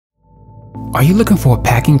Are you looking for a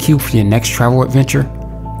packing cube for your next travel adventure?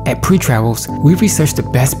 At Pre-Travels, we researched the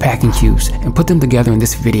best packing cubes and put them together in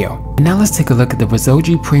this video. And now let's take a look at the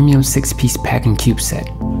Rusoji Premium 6-piece packing cube set.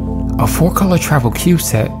 A 4-color travel cube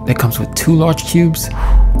set that comes with 2 large cubes,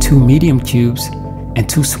 2 medium cubes, and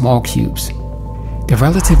 2 small cubes. They're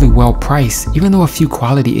relatively well priced, even though a few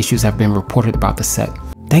quality issues have been reported about the set.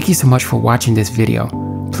 Thank you so much for watching this video.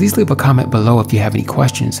 Please leave a comment below if you have any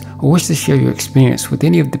questions or wish to share your experience with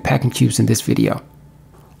any of the packing cubes in this video.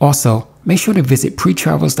 Also, make sure to visit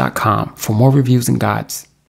pretravels.com for more reviews and guides.